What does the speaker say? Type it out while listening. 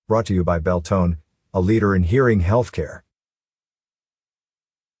brought to you by Beltone, a leader in hearing healthcare.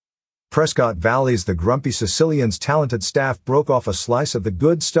 Prescott Valley's The Grumpy Sicilian's talented staff broke off a slice of the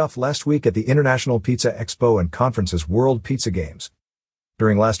good stuff last week at the International Pizza Expo and Conference's World Pizza Games.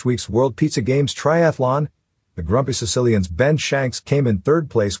 During last week's World Pizza Games triathlon, the Grumpy Sicilian's Ben Shanks came in third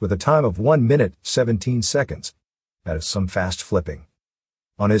place with a time of 1 minute, 17 seconds. That is some fast flipping.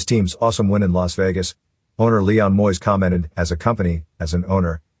 On his team's awesome win in Las Vegas, owner Leon Moyes commented, "As a company, as an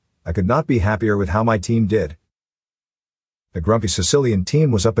owner, I could not be happier with how my team did." The Grumpy Sicilian team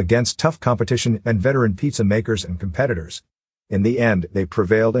was up against tough competition and veteran pizza makers and competitors. In the end, they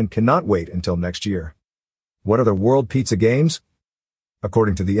prevailed and cannot wait until next year. What are the World Pizza Games?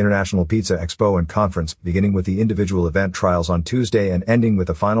 According to the International Pizza Expo and Conference, beginning with the individual event trials on Tuesday and ending with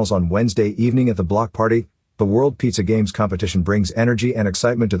the finals on Wednesday evening at the block party, the World Pizza Games competition brings energy and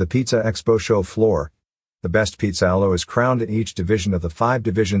excitement to the Pizza Expo show floor. The best pizzaiolo is crowned in each division of the 5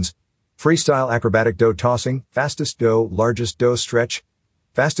 divisions: freestyle acrobatic dough tossing, fastest dough, largest dough stretch,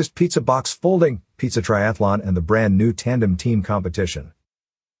 fastest pizza box folding, pizza triathlon, and the brand new tandem team competition.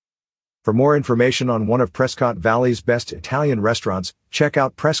 For more information on one of Prescott Valley's best Italian restaurants, check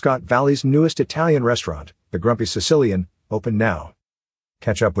out Prescott Valley's newest Italian restaurant, the Grumpy Sicilian, open now.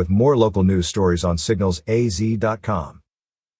 Catch up with more local news stories on signalsaz.com.